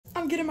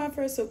I'm getting my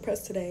first silk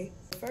press today.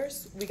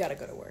 First, we gotta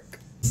go to work.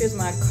 Here's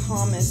my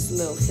calmest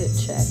little fit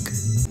check.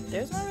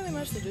 There's not really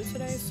much to do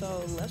today,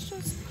 so let's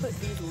just put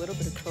these little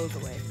bit of clothes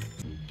away.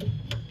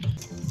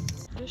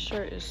 This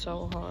shirt is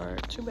so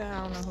hard. Too bad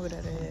I don't know who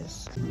that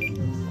is.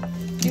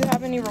 Do you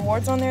have any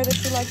rewards on there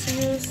that you like to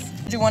use?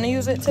 Do you want to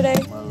use it today?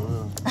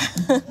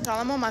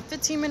 I'm on my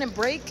 15-minute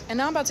break, and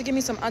now I'm about to get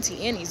me some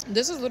Auntie Annie's.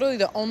 This is literally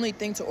the only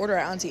thing to order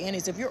at Auntie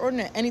Annie's. If you're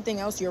ordering anything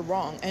else, you're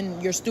wrong,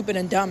 and you're stupid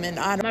and dumb, and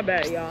my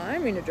bad, y'all. I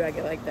didn't mean to drag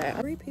it like that.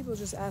 3 people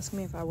just asked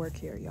me if I work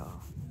here, y'all.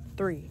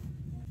 3.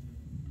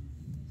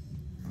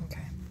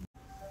 Okay.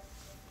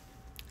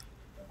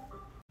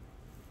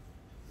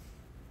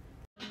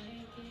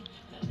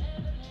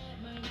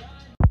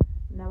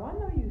 Now, I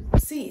know you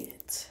see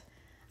it.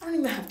 I don't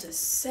even have to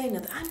say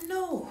nothing. I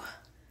know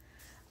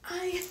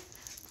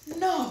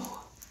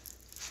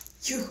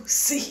you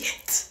see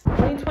it.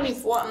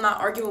 2024, I'm not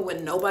arguing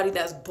with nobody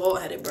that's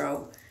bald-headed,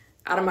 bro.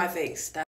 Out of my face.